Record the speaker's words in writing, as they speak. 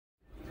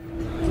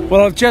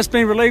Well, I've just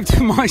been relieved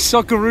of my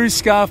Socceroos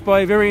scarf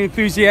by a very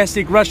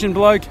enthusiastic Russian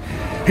bloke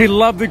who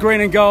loved the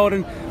green and gold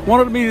and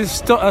wanted me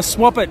to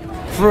swap it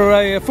for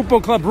a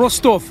football club,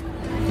 Rostov,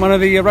 one of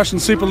the Russian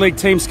Super League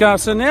team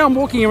scarves. So now I'm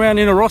walking around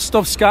in a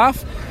Rostov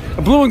scarf,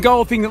 a blue and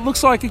gold thing that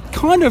looks like it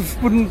kind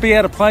of wouldn't be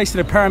out of place at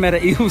a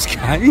Parramatta Eels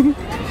game.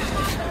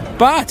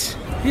 But,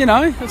 you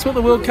know, that's what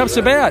the World Cup's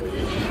about.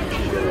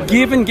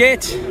 Give and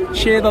get,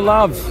 share the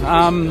love.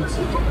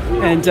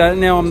 And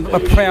now I'm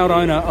a proud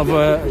owner of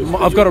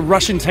I've got a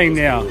Russian team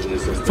now.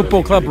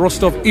 Football Club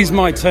Rostov is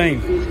my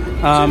team.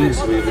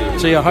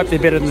 So yeah, I hope they're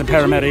better than the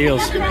Parramatta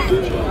Eels.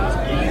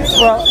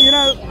 Well, you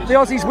know, the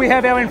Aussies, we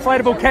have our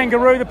inflatable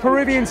kangaroo. The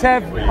Peruvians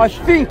have, I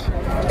think,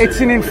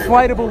 it's an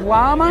inflatable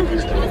llama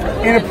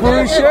in a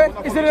Peru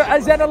shirt. Is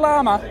that a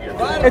llama?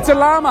 It's a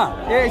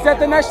llama. Yeah, is that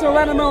the national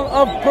animal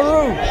of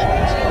Peru?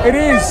 It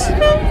is.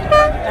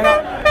 And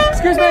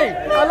excuse me,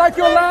 I like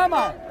your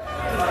llama.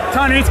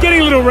 Tony, it's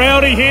getting a little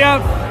rowdy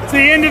here. It's the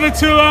end of the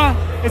tour.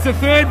 It's the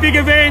third big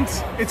event.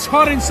 It's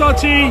hot in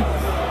Sochi.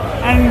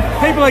 And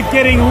people are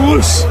getting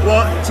loose.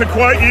 Well, to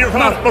quote you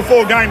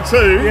before game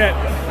 2,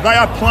 they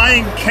are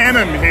playing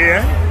Canon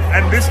here.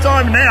 And this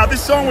time now,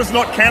 this song was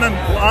not Canon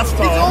last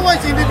time. He's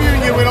always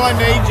interviewing you when I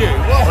need you.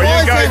 Well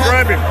you go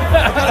grab him.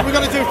 We've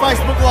got to do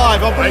Facebook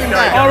Live. I'll bring him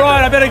back. All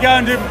right, I better go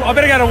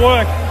to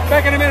work.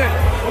 Back in a minute.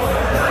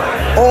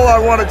 All I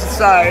wanted to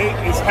say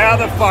is how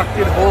the fuck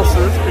did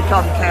Horses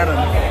become Canon?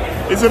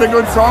 Is it a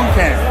good song,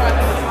 Cam?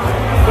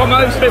 What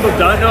most people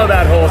don't know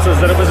about Horses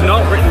is that it was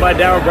not written by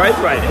Daryl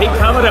Braithwaite. He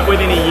covered it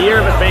within a year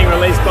of it being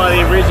released by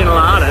the original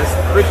artist,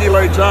 Ricky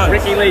Lee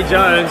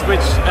Jones,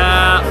 which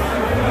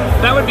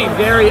that would be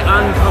very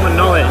uncommon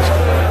knowledge.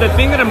 The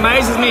thing that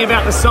amazes me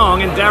about the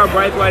song and Daryl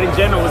Braithwaite in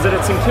general is that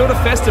at St Kilda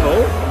Festival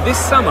this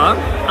summer,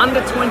 under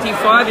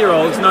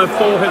 25-year-olds know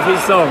 4 of his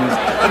songs.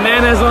 The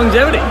man has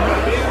longevity.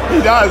 He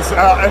does,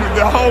 and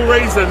the whole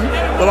reason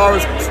that I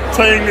was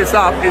teeing this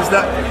up is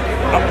that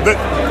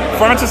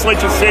Francis Leach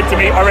has said to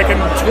me, I reckon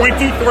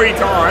 23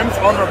 times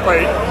on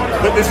repeat,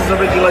 that this is a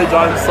Ricky Lee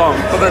Jones song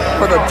for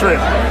the trip.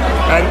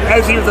 And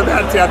as he was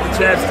about to have the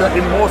chance to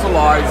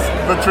immortalise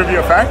the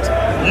trivia fact,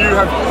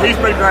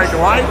 he's been dragged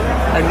away,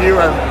 and you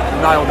have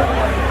nailed it.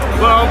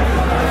 Well,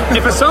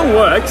 if a song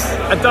works,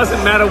 it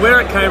doesn't matter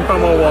where it came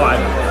from or why.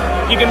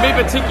 You can be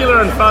particular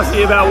and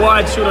fussy about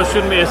why it should or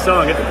shouldn't be a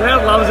song. If the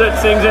crowd loves it,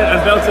 sings it,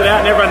 and belts it out,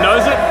 and everyone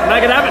knows it,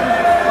 make it happen.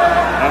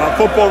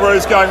 Football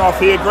Roos going off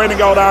here. Green and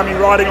Gold Army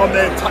riding on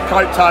their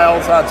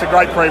coattails. It's a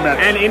great pre-match.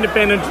 And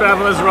independent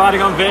travellers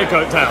riding on their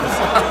coattails.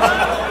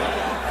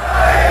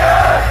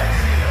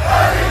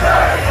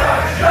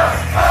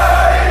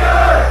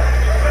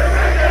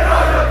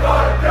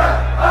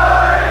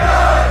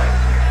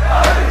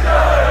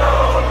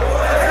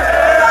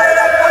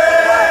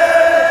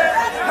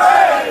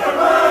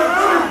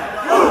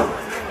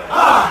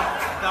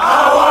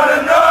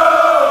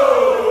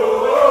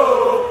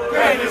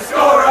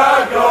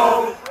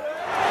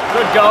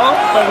 Goal,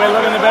 but we're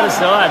looking the better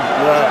side.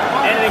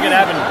 Yeah. Anything could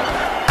happen.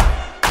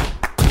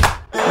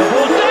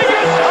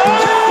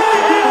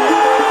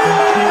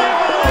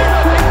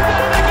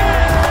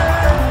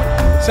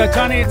 So,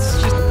 Tony,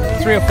 it's just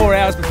 3 or 4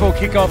 hours before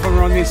kick-off and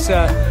we're on this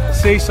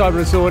seaside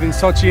resort in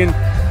Sochi, and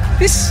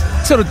this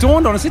sort of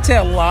dawned on us, it's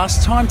our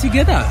last time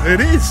together.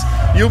 It is.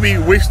 You'll be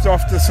whisked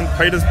off to St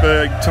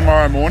Petersburg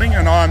tomorrow morning,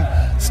 and I'm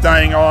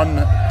staying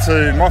on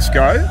to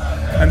Moscow.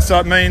 And so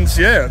it means,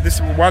 this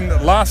one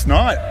last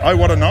night. Oh,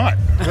 what a night!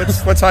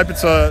 Let's hope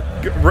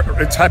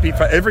it's happy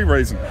for every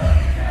reason.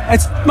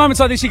 It's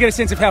moments like this you get a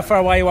sense of how far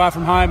away you are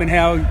from home and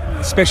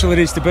how special it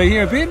is to be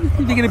here a bit.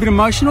 You get a bit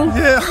emotional.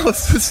 Yeah, I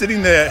was just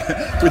sitting there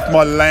with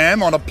my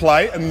lamb on a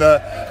plate, and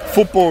the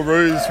Football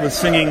Roos were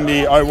singing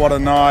the "Oh What a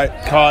Night"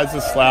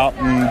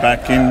 Kaiserslautern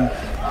back in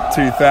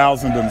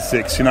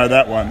 2006. You know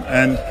that one,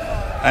 and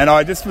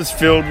I just was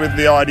filled with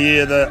the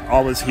idea that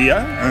I was here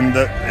and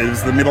that it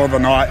was the middle of the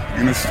night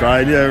in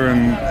Australia,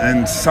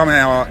 and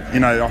somehow,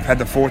 I've had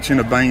the fortune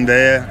of being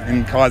there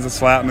in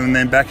Kaiserslautern and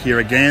then back here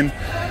again,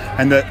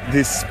 and that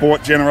this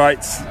sport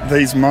generates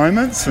these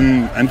moments,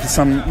 and for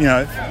some,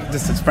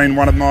 just it's been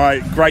one of my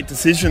great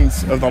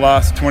decisions of the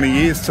last 20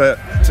 years to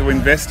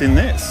invest in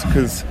this,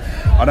 because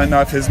I don't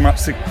know if there's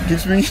much that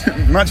gives me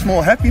much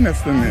more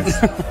happiness than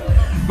this.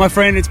 My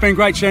friend, it's been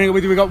great sharing it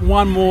with you. We've got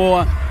one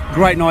more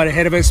great night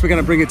ahead of us. We're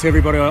going to bring it to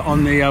everybody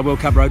on the World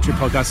Cup Road Trip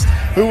podcast.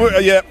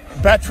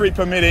 Battery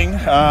permitting,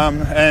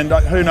 and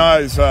who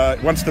knows,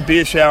 once the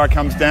beer shower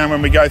comes down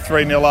when we go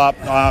 3-0 up,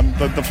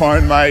 the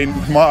phone I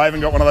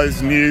haven't got one of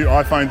those new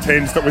iPhone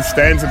 10s that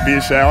withstands a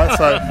beer shower,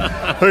 so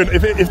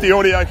if the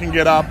audio can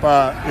get up,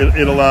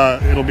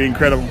 it'll be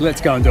incredible.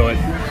 Let's go and do it.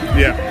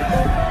 Yeah.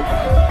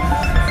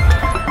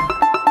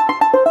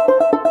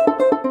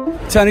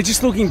 Tony,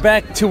 just looking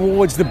back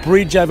towards the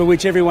bridge over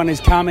which everyone is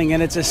coming,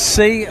 and it's a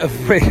sea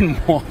of red and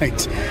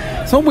white.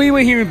 So we were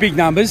here in big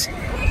numbers.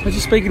 I was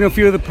just speaking to a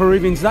few of the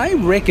Peruvians. They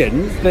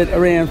reckon that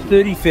around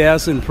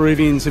 30,000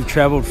 Peruvians have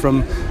travelled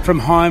from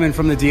home and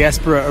from the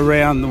diaspora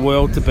around the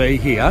world to be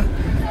here.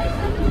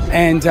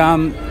 And,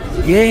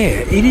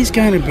 it is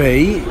going to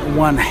be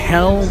one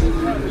hell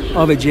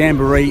of a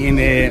jamboree in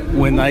there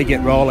when they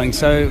get rolling.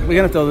 So we're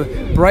going to have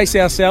to brace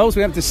ourselves.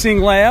 We have to sing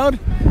loud,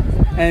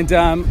 and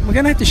we're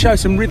going to have to show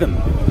some rhythm.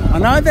 I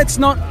know that's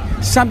not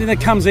something that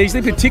comes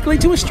easily, particularly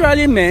to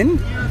Australian men.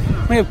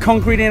 We have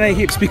concrete in our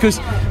hips because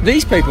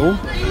these people,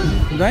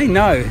 they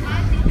know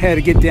how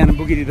to get down and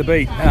boogie to the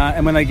beat.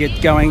 And when they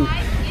get going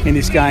in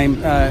this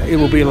game, it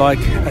will be like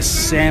a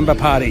samba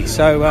party.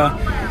 So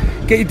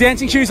get your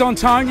dancing shoes on,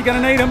 Tone. You're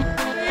going to need them.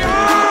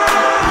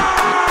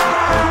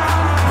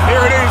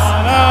 Here it is.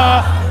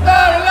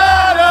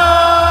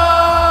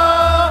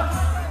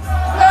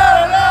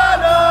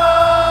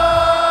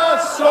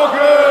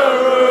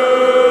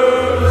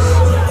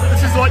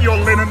 This is like your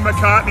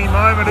Lennon-McCartney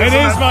moment, isn't it?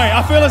 It is, mate.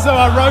 I feel as though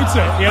I wrote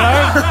it, you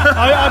know?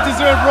 I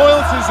deserve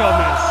royalties on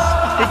this.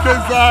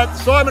 Because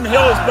Simon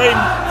Hill has been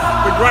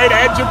the great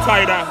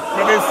agitator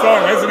for this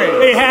song, hasn't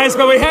he? He has,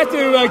 but we had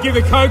to give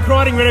the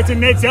co-writing credit to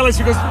Ned Ellis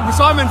because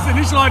Simon's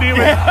initial idea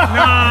was,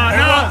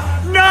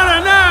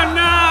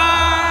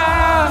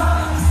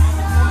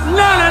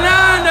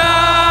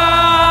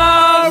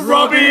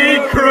 Robbie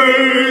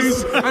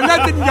Cruz, and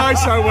that didn't go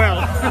so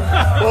well.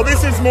 Well,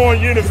 this is more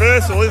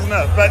universal, isn't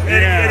it? But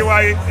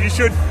anyway, you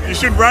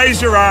should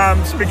raise your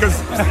arms because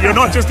you're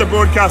not just a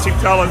broadcasting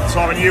talent,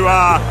 Simon. You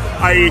are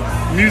a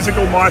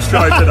musical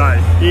maestro today.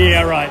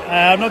 Yeah, right.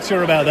 I'm not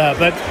sure about that,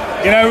 but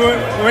you know,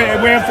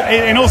 we have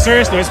to, in all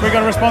seriousness, we've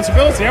got a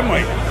responsibility, haven't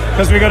we?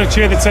 Because we've got to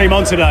cheer the team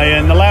on today,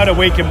 and the louder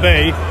we can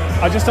be,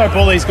 I just hope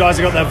all these guys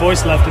have got their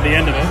voice left at the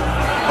end of it.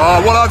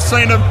 What I've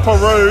seen of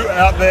Peru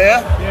out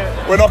there,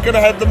 we're not going to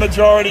have the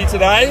majority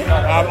today.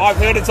 I've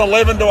heard it's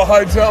 11 to a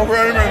hotel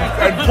room,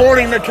 and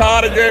porting the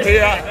car to get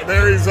here,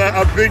 there is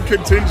a big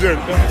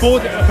contingent.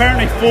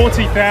 Apparently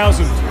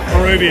 40,000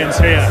 Peruvians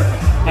here.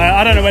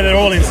 I don't know whether they're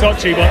all in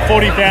Sochi, but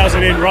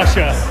 40,000 in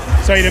Russia.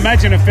 So you'd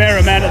imagine a fair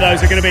amount of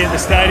those are going to be at the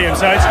stadium.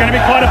 So it's going to be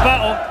quite a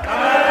battle.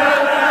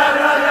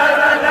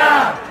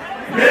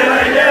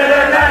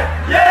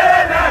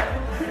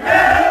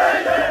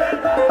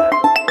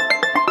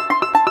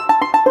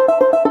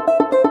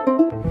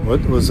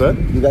 What was that?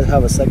 You guys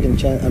have a second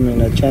chance. I mean,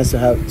 a chance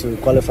to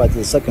qualify to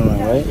the second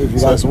round, right? If you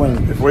guys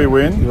win. If we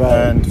win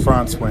Right. and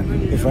France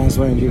win. If France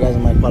win, you guys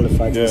might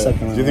qualify to the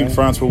second round. Do you think right?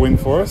 France will win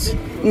for us?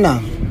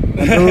 No.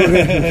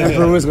 And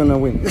Peru is gonna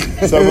win.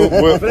 So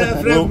we'll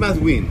France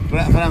must win.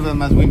 France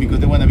must win because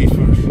they want to be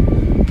first.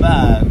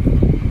 But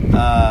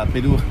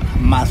Peru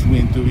must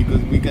win too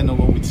because we cannot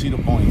go with 0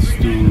 points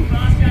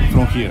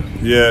from here.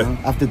 yeah.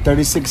 After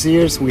 36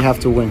 years, we have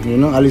to win. You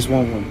know, at least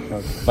one win.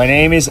 My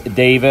name is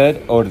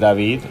David or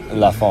David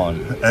Lafon.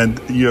 And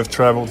you have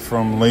travelled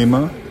from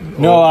Lima?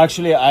 No,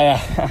 actually,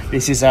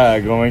 this is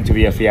going to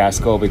be a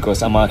fiasco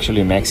because I'm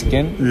actually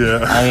Mexican.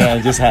 Yeah. I mean,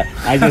 I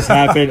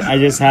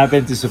just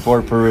happen to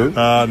support Peru.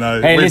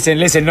 No. Hey,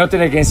 listen,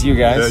 nothing against you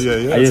guys.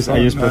 Yeah, I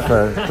just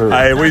prefer Peru.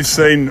 Hey,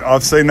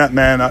 I've seen that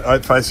man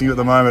facing you at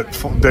the moment,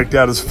 decked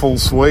out as full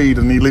Swede,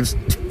 and he lives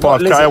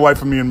 5k away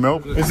from me in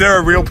Melbourne. Is there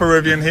a real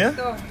Peruvian here?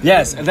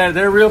 Yes,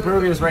 they're real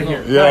Peruvians right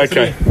here. Yeah,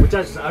 okay.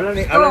 Muchachos, hablan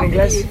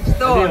inglés.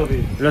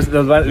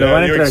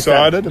 You're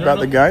excited about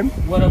the game?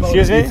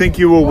 Excuse me? You think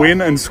you will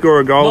win and score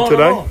a goal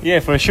today? Yeah,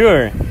 for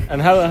sure.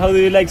 And how do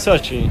you like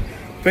Sochi?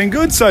 Been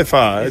good so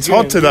far. It's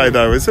hot today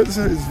though, is it? It's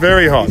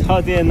very hot.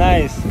 Hot and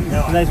nice.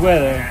 Nice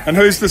weather. And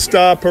who's the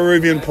star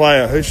Peruvian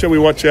player? Who should we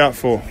watch out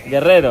for?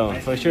 Guerrero,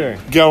 for sure.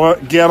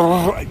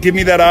 Give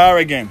me that R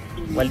again.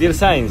 Waldir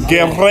Sainz.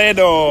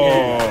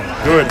 Guerrero.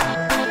 Good.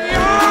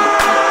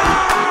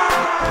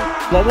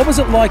 Like, what was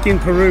it like in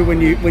Peru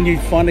when you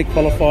finally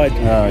qualified?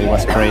 Oh, it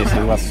was crazy.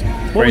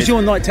 What was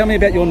your night? Tell me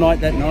about your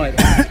night that night.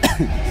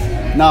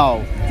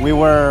 No, we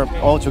were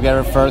all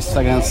together first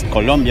against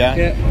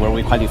Colombia, where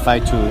we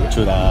qualified to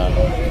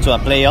the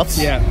playoffs.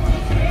 Yeah.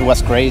 It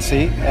was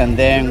crazy, and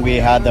then we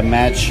had the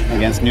match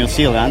against New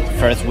Zealand.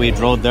 First we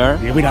drew there.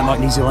 Yeah, we don't like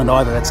New Zealand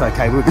either. That's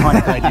okay. We're kind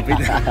of glad you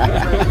beat them.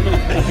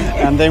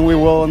 And then we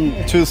won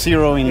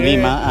 2-0 in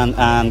Lima,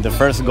 and the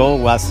first goal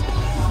was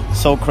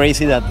so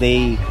crazy that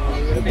they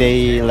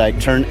like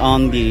turned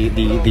on the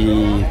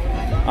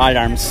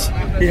alarms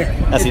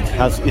as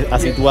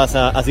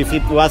if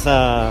it was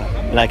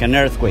like an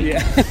earthquake.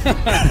 Yeah.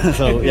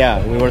 So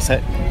we were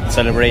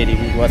celebrating.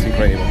 It was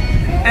incredible.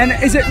 And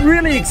is it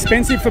really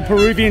expensive for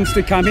Peruvians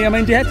to come here? I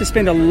mean, do you have to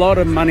spend a lot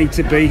of money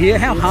to be here?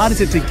 How hard is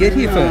it to get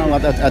here?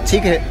 A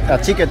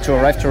ticket to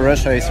arrive to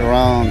Russia is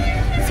around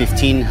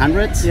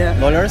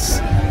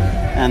 $1,500,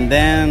 and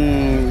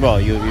then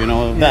you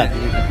know that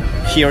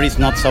here is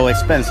not so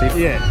expensive.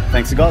 Yeah.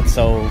 Thanks God.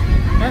 So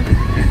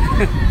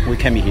we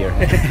can be here.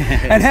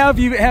 And how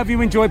have you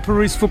enjoyed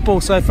Peru's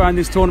football so far in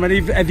this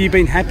tournament? Have you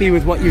been happy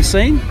with what you've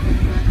seen?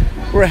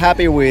 We're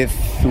happy with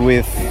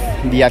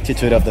the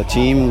attitude of the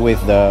team, with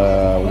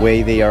the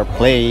way they are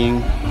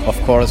playing. Of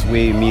course,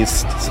 we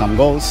missed some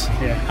goals.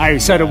 Yeah.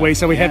 So do we.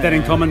 So we have that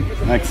in common.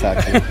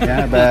 Exactly.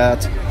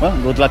 But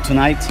good luck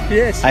tonight.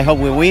 Yes. I hope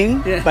we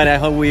win, but I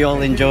hope we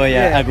all enjoy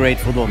a great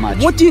football match.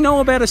 What do you know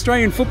about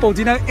Australian football?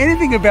 Do you know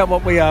anything about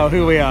what we are,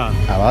 who we are?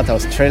 About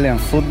Australian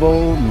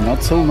football,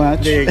 not so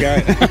much. There you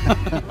go.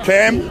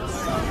 Cam,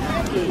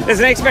 There's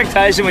an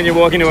expectation when you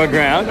walk into a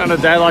ground on a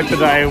day like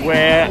today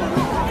where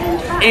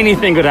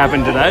anything could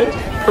happen today.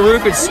 Peru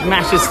could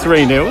smash us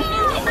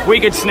 3-0. We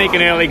could sneak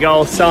an early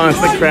goal, silence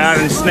the crowd,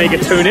 and sneak a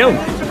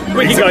 2-0.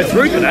 We could go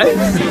through today.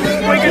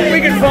 We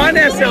could find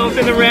ourselves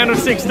in the round of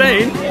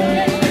 16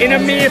 in a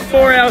mere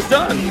 4 hours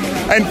time.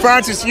 And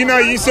Francis, you know,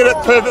 you said it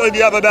perfectly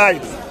the other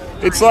day.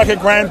 It's like a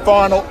grand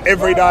final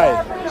every day.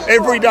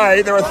 Every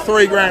day there are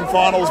 3 grand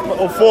finals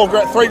or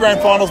 3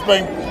 grand finals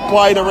being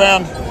played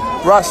around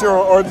Russia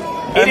or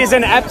it is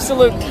an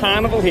absolute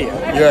carnival here.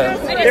 Yeah.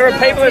 There are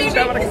people who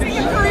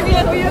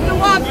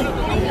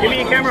give me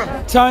your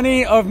camera.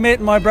 Tony, I've met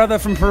my brother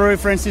from Peru,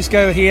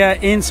 Francisco, here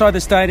inside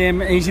the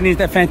stadium. He's in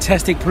that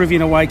fantastic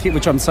Peruvian away kit,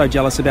 which I'm so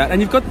jealous about. And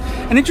you've got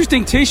an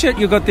interesting T-shirt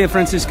you got there,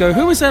 Francisco.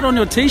 Who is that on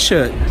your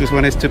T-shirt? This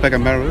one is Tupac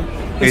Amaru.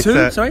 It's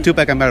who? Sorry?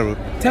 Tupac Amaru,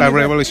 a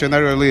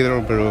revolutionary leader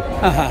of Peru.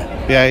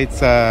 Yeah, it's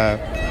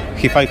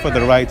he fight for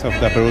the rights of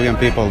the Peruvian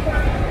people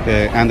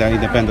and the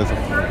independence of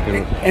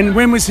Peru. And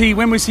when was he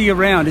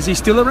around? Is he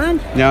still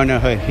around? No,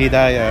 he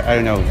died. I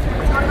don't know,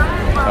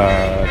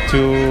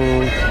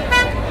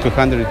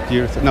 200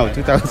 years, no,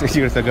 2,000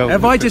 years ago.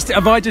 Have I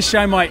just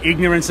shown my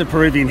ignorance of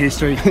Peruvian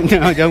history?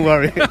 No, don't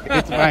worry,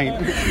 it's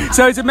fine.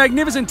 So it's a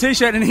magnificent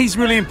T-shirt, and he's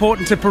really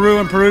important to Peru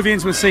and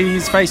Peruvians. We'll see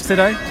his face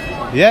today.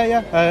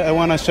 Yeah, I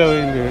want to show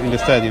in the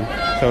stadium,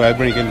 so I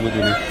bring it with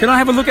me. Can I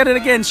have a look at it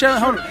again?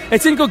 Hold on.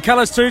 It's in good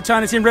colours too,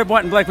 Tony. It's in red,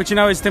 white and black, which you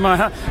know is to my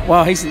heart.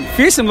 Wow, he's a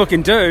fearsome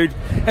looking dude.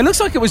 It looks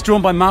like it was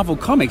drawn by Marvel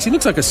Comics. He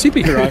looks like a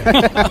superhero.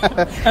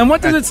 And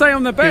what does it say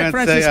on the back,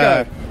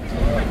 Francisco?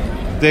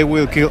 They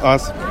will kill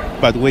us,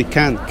 but we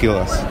can't kill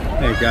us.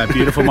 There you go,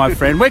 beautiful, my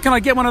friend. Where can I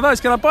get one of those?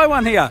 Can I buy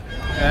one here?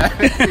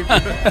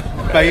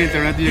 By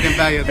internet, you can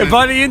buy it.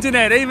 By the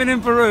internet, even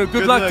in Peru.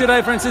 Good luck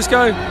today,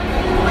 Francisco.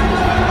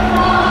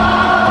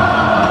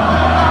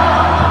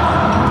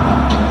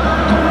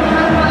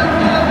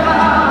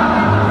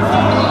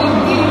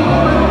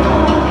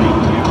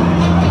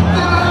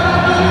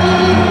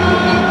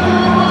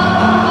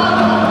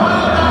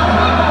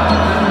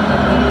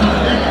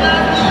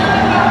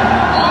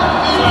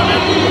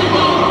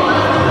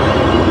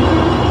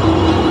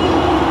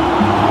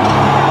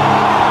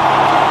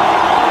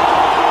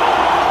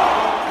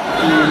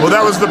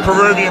 That was the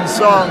Peruvian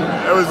song.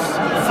 It was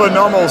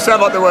phenomenal. It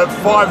sounded like there were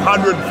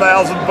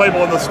 500,000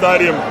 people in the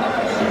stadium.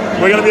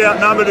 We're going to be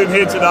outnumbered in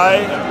here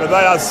today, but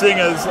they are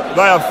singers.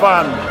 They are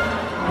fun.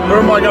 Who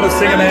am I going to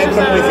sing an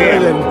anthem with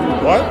you?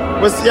 What?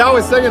 Yeah,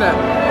 we're singing it.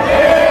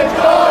 It's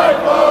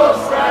joyful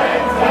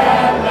strains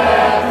and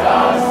let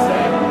us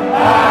sing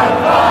and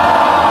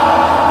find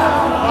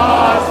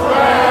our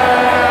spring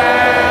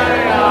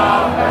of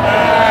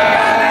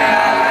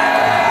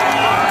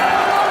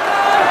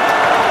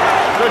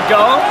Good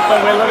goal,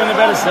 but we're looking the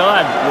better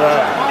side.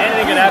 Yeah.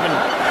 Anything could happen.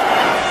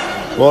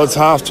 Well, it's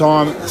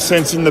half-time.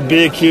 Sense in the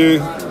beer queue.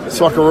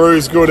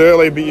 Socceroos good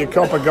early, but you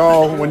cop a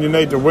goal when you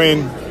need to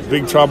win.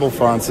 Big trouble,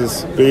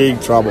 Francis.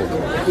 Big trouble.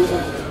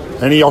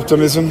 Any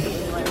optimism?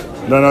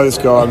 Don't know this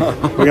guy.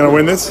 We're going to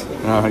win this?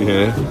 Oh,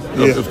 yeah.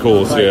 Of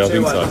course, yeah, I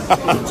think so.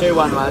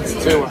 2-1, lads.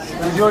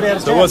 2-1.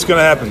 So what's going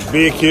to happen?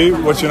 Beer queue,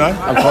 what's your name?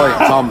 I'm calling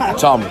it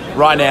Tom.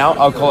 Right now,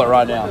 I'll call it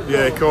right now.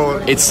 Yeah, call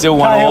it. It's still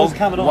 1-1.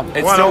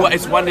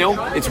 It's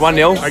 1-0. It's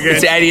 1-0. Again.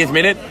 It's the 80th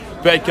minute.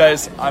 Bert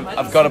goes,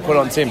 I've got to put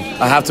on Tim.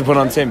 I have to put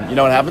on Tim. You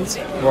know what happens?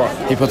 What?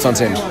 He puts on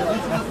Tim.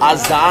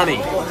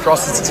 Azdani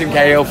crosses to Tim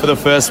Cahill for the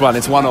first one.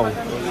 It's 1-0.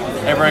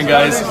 Everyone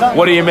goes,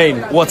 what do you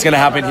mean? What's going to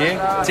happen here?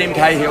 Tim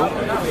Cahill,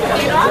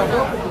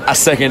 a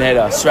second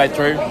header straight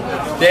through.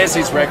 There's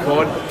his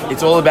record.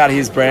 It's all about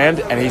his brand,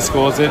 and he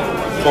scores it.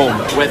 Boom.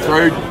 We're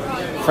through.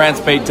 France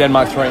beat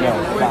Denmark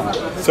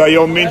 3-0. So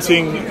you're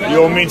minting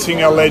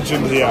a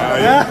legend here, are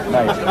you?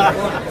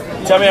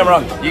 Mate. Tell me I'm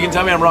wrong. You can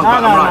tell me I'm wrong,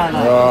 but I'm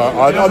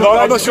right.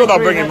 I'm not sure they'll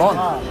bring him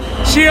on.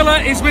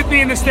 Sheila is with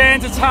me in the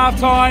stands. It's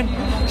half-time.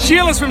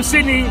 Sheila's from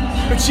Sydney,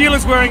 but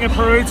Sheila's wearing a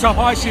Peru, so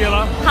hi,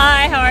 Sheila.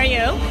 Hi, how are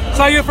you?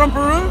 So you're from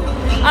Peru?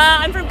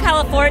 I'm from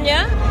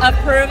California, of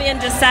Peruvian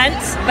descent,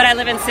 but I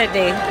live in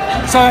Sydney.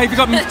 So have you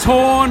got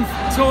torn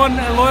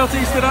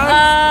loyalties today?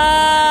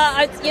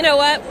 You know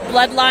what?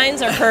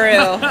 Bloodlines are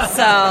Peru,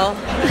 so...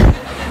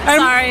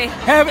 Sorry.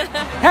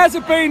 How's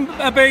it been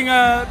being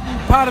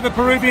part of the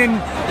Peruvian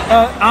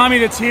army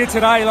that's here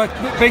today, like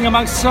being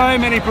amongst so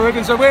many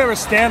Peruvians? So we're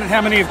astounded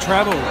how many have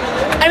travelled.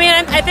 I mean,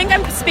 I think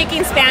I'm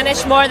speaking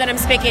Spanish more than I'm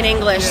speaking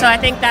English, so I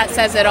think that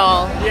says it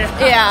all.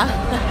 Yeah.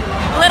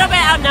 A little bit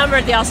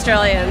outnumbered the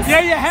Australians. Yeah,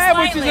 you have,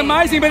 slightly. Which is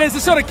amazing, but there's a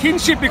sort of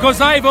kinship because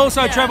they've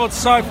also travelled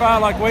so far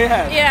like we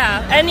have.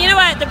 Yeah, and you know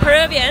what? The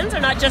Peruvians are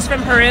not just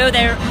from Peru,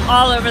 they're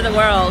all over the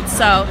world,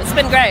 so it's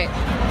been great.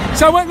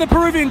 So what the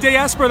Peruvian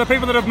diaspora, the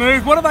people that have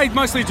moved, what are they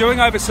mostly doing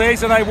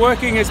overseas? Are they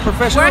working as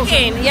professionals?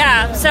 Working,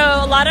 yeah. So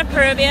a lot of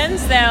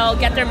Peruvians, they'll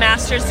get their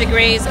master's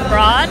degrees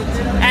abroad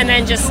and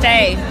then just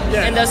stay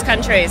in those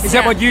countries. Is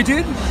that what you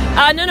did?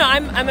 No,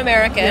 I'm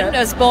American. I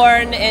was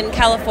born in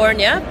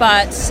California,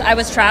 but I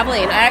was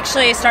traveling. I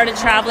actually started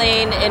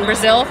traveling in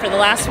Brazil for the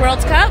last World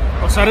Cup.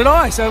 Well, so did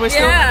I. So we're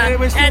still,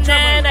 we're still and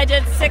traveling. then I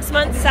did 6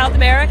 months South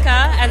America,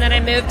 and then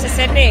I moved to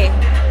Sydney.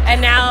 And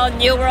now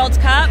new World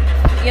Cup,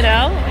 you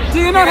know. Do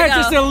you not have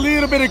just a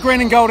little bit of green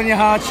and gold in your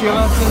heart,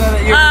 Sheila?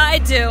 I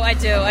do.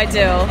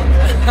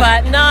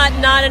 But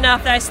not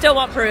enough that I still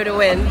want Peru to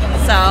win.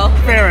 So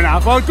fair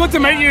enough. Well, good to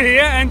meet you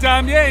here, and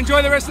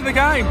enjoy the rest of the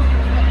game.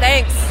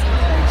 Thanks.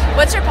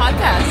 What's your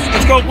podcast?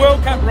 It's called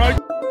World Cup Road.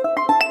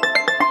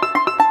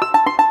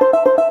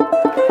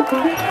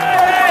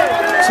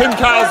 Tim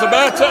Cahill's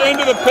about to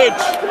enter the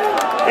pitch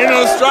in an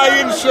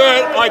Australian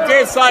shirt, I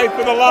dare say,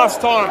 for the last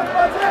time.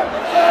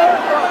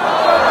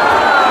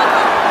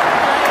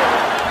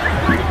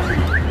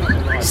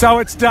 So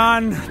it's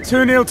done.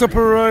 2-0 to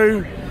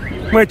Peru.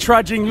 We're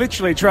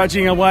literally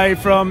trudging away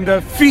from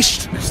the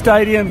Fisht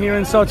Stadium here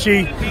in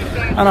Sochi.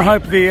 And I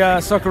hope the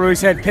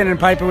Socceroos had pen and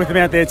paper with them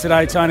out there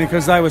today, Tony,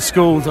 because they were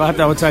schooled. I hope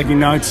they were taking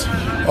notes.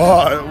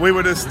 Oh, we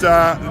were just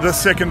the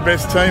second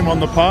best team on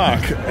the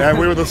park. And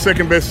we were the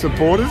second best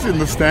supporters in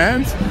the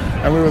stands.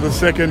 And we were the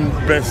second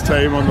best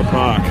team on the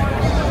park.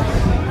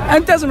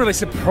 And it doesn't really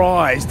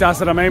surprise,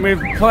 does it? I mean,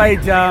 we've played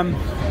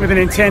with an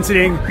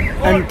intensity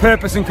and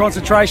purpose and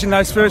concentration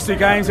those first two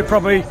games. It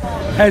probably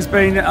has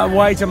been a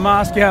way to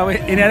mask our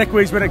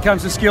inadequacies when it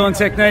comes to skill and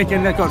technique,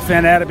 and that got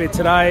found out a bit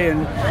today.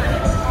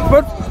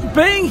 But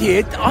being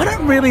here, I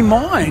don't really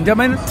mind. I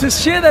mean, to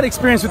share that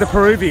experience with the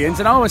Peruvians,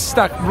 and I was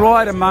stuck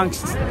right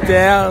amongst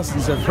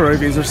thousands of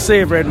Peruvians, a sea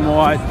of red and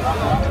white,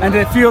 and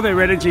to feel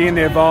their energy and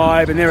their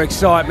vibe and their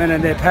excitement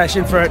and their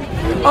passion for it,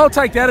 I'll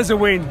take that as a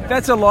win.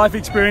 That's a life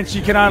experience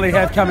you can only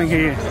have coming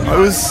here. It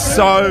was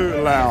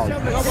so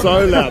loud,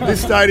 so loud.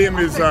 This stadium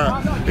is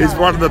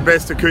one of the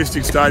best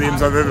acoustic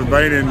stadiums I've ever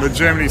been in. The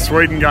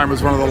Germany-Sweden game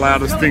was one of the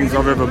loudest things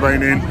I've ever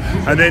been in.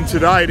 And then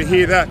today, to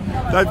hear that,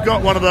 they've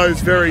got one of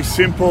those very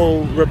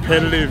simple,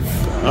 repetitive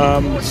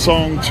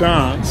song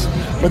chants,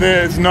 but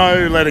there's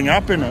no letting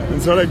up in it. And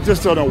so they're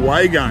just an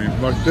away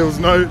game. Like there was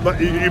no,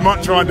 you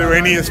might try and do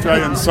any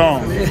Australian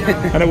song,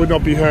 and it would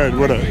not be heard,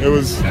 would it? It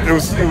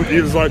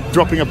was like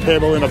dropping a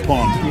pebble in a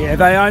pond. Yeah,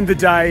 they owned the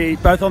day,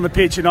 both on the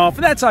pitch and off,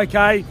 and that's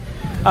okay.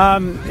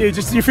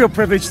 You feel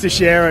privileged to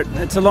share it.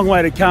 It's a long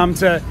way to come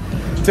to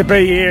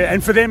be here,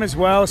 and for them as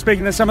well.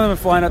 Speaking of, some of them have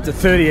flown up to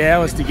 30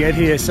 hours to get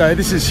here, so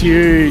this is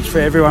huge for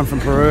everyone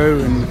from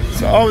Peru. And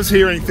so I was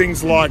hearing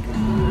things like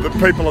that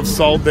people have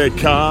sold their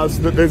cars,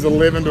 that there's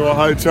 11 to a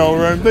hotel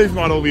room. These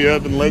might all be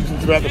urban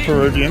legends about the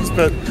Peruvians,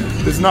 but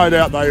there's no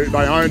doubt they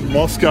owned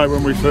Moscow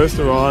when we first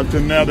arrived,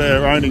 and now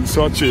they're owning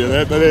Sochi.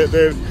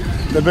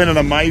 They've been an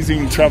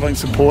amazing travelling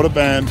supporter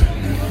band.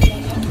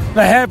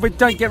 They have. We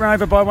don't get run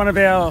over by one of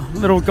our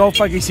little golf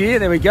buggies here.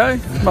 There we go.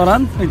 Well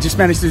done. We just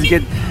managed to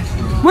get...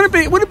 Would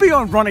it be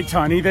ironic,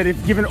 Tony, that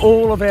if given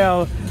all of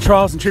our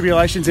trials and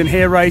tribulations and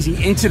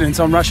hair-raising incidents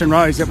on Russian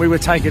roads, that we were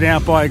taken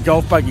out by a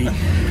golf buggy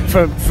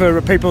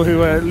for people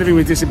who are living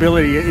with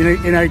disability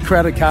in a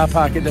crowded car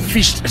park at the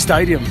Fisht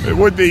Stadium? It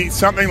would be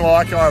something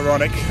like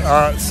ironic.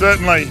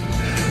 Certainly,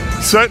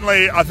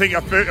 I think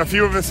a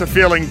few of us are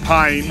feeling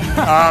pain.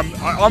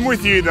 I'm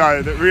with you,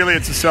 though, that really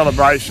it's a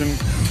celebration.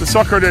 The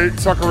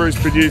Socceroos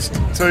produced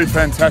two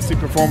fantastic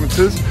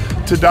performances.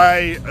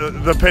 Today,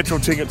 the petrol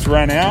tickets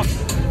ran out,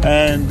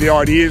 and the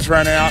ideas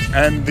ran out,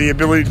 and the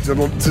ability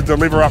to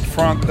deliver up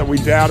front that we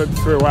doubted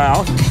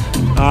throughout,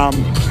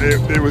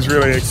 it was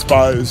really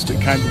exposed.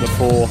 It came to the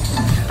fore.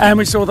 And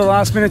we saw the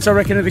last minutes, I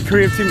reckon, of the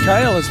career of Tim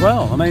Cahill as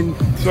well. I mean,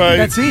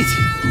 that's it.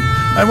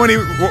 And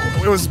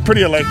it was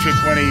pretty electric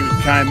when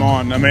he came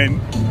on. I mean,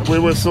 we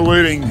were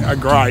saluting a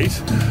great,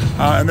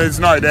 and there's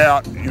no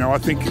doubt,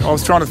 I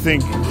was trying to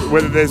think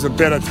whether there's a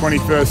better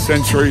 21st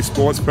century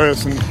sports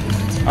person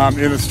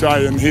in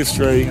Australian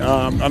history,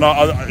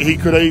 and he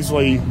could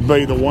easily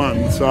be the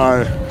one.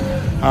 So,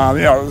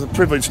 it was a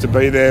privilege to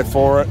be there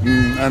for it,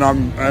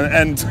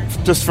 and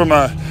just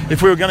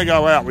if we were going to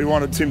go out, we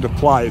wanted Tim to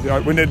play.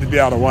 We needed to be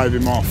able to wave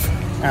him off.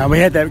 We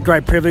had that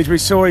great privilege. We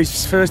saw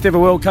his first ever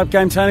World Cup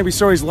game, Tony. We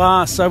saw his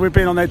last, so we've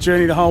been on that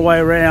journey the whole way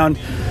around.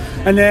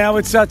 And now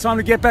it's time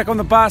to get back on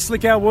the bus,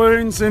 lick our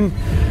wounds, and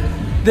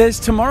there's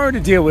tomorrow to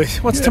deal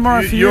with. What's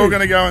tomorrow for you? You're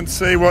going to go and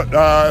see what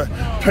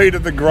Peter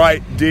the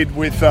Great did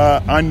with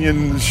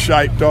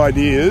onion-shaped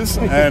ideas,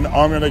 and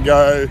I'm going to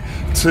go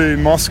to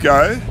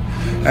Moscow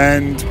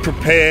and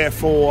prepare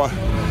for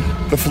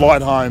the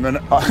flight home. And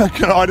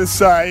can I just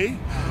say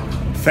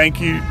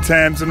thank you,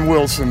 Tamsin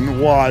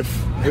Wilson, wife,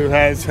 who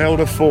has held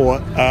a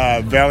fort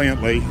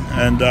valiantly,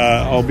 and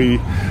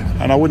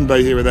I wouldn't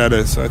be here without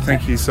her, so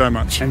thank you so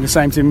much. And the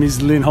same to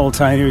Ms. Lynn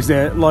Holtain, who's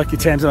there, like your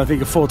Tamsin, I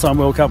think a 4-time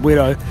World Cup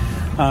widow,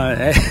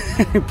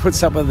 who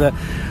puts up with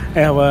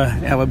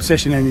our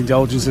obsession and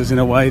indulgences in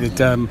a way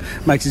that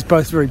makes us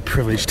both very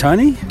privileged.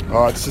 Tony?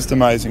 Oh, it's just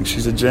amazing.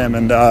 She's a gem,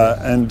 and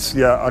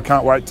yeah, I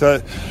can't wait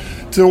to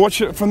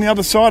watch it from the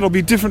other side. It'll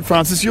be different,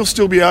 Francis. You'll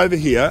still be over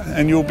here,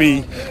 and you'll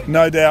be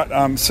no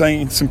doubt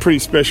seeing some pretty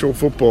special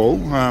football,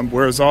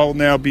 whereas I'll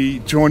now be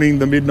joining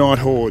the Midnight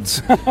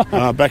Hordes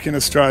back in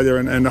Australia,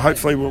 and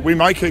hopefully we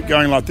may keep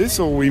going like this,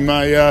 or we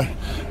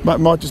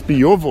might just be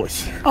your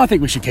voice. I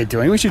think we should keep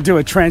doing it. We should do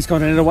a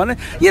transcontinental one.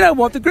 You know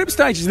what? The group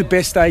stage is the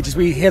best stage as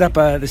we head up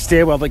the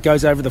stairwell that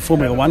goes over the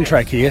Formula 1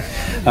 track here.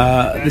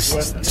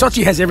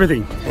 Sochi has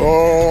everything.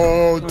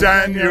 Oh,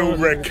 Daniel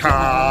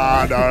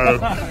Ricciardo.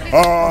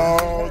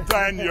 Oh,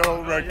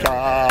 Daniel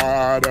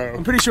Ricciardo.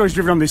 I'm pretty sure he's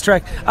driven on this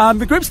track.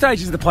 The group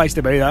stage is the place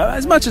to be, though.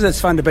 As much as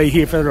it's fun to be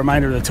here for the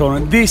remainder of the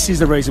tournament, this is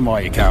the reason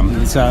why you come.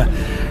 It's,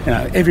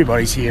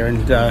 everybody's here,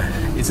 and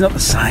it's not the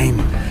same.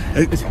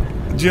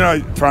 Do you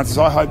know, Francis,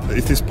 I hope that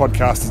if this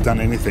podcast has done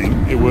anything,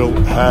 it will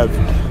have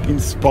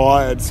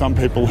inspired some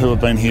people who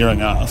have been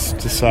hearing us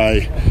to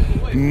say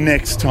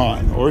next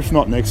time, or if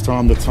not next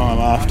time, the time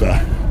after.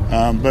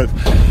 But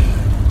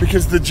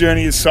because the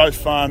journey is so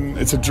fun,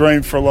 it's a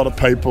dream for a lot of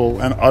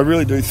people, and I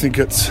really do think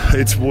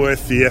it's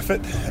worth the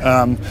effort.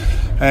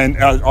 And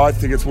I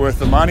think it's worth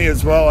the money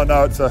as well. I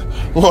know it's a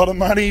lot of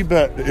money,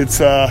 but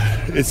it's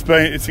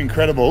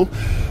incredible.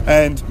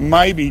 And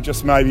maybe,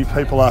 just maybe,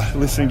 people are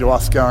listening to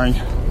us going,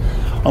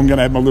 I'm going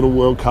to have my little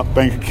World Cup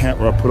bank account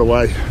where I put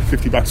away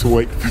 $50 a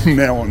week from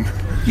now on.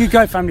 You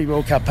GoFundMe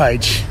World Cup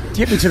page.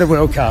 Get me to the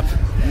World Cup.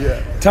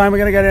 Yeah. Tony, we're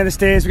going to go down the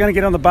stairs. We're going to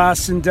get on the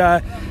bus, and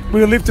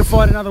we'll live to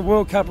fight another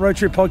World Cup Road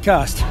Trip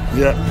podcast.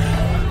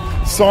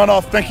 Yeah. Sign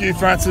off. Thank you,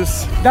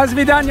 Francis. Do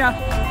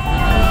widzenia.